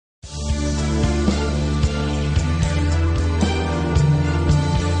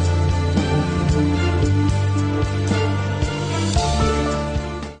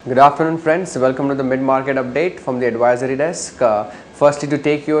Good afternoon friends, welcome to the mid-market update from the advisory desk. Firstly, to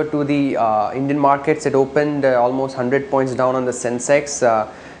take you to the Indian markets, it opened almost 100 points down on the Sensex.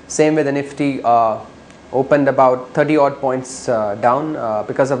 Same with the Nifty, opened about 30 odd points down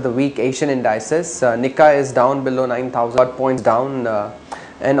because of the weak Asian indices. Nikkei is down below 9,000 odd points down.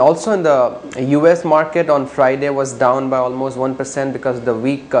 And also in the US market on Friday was down by almost 1% because of the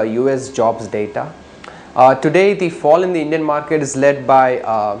weak US jobs data. Today the fall in the Indian market is led by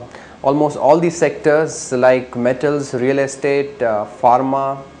almost all the sectors like metals, real estate,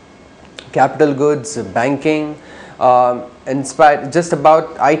 pharma, capital goods, banking. In spite, just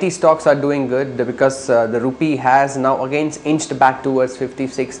about IT stocks are doing good because the rupee has now again inched back towards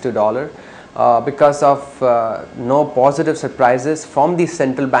 56 to dollar because of no positive surprises from the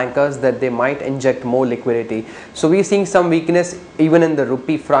central bankers that they might inject more liquidity. So we are seeing some weakness even in the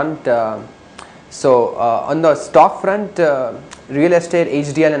rupee front. On the stock front, real estate,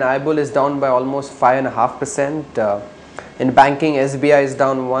 HDL and IBUL is down by almost 5.5%. In banking, SBI is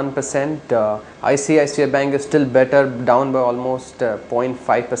down 1%. ICICI Bank is still better, down by almost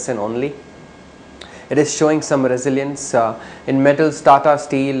 0.5% only. It is showing some resilience. In metals, Tata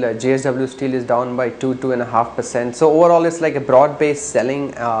Steel, JSW Steel is down by 2.5%. So overall, it's like a broad-based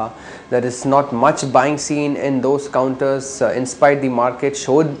selling. There is not much buying seen in those counters. In spite, the market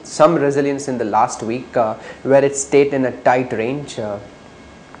showed some resilience in the last week, where it stayed in a tight range.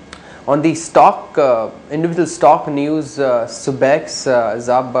 On the stock, individual stock news, Subex is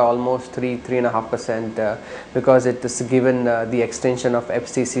up by almost 3.5% because it is given the extension of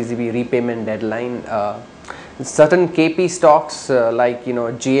FCCB repayment deadline. Certain KP stocks like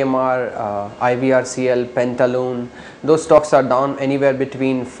GMR, IVRCL, Pantaloon, those stocks are down anywhere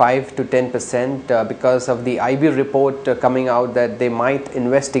between 5 to 10% because of the IB report coming out that they might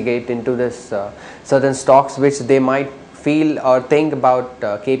investigate into this certain stocks which they might feel or think about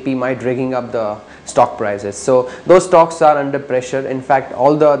KP might rigging up the stock prices. So those stocks are under pressure. In fact,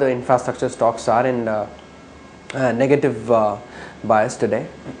 all the other infrastructure stocks are in negative bias today.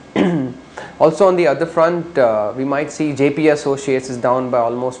 Also on the other front, we might see JP Associates is down by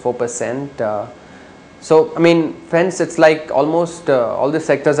almost 4%. So I mean friends, it's like almost all the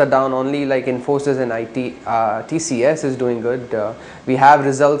sectors are down, only like Infosys and TCS is doing good. We have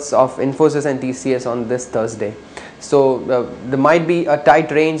results of Infosys and TCS on this Thursday. So there might be a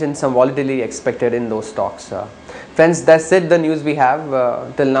tight range and some volatility expected in those stocks. Friends, that's it, the news we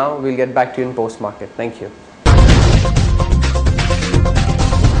have till now. We'll get back to you in post market. Thank you.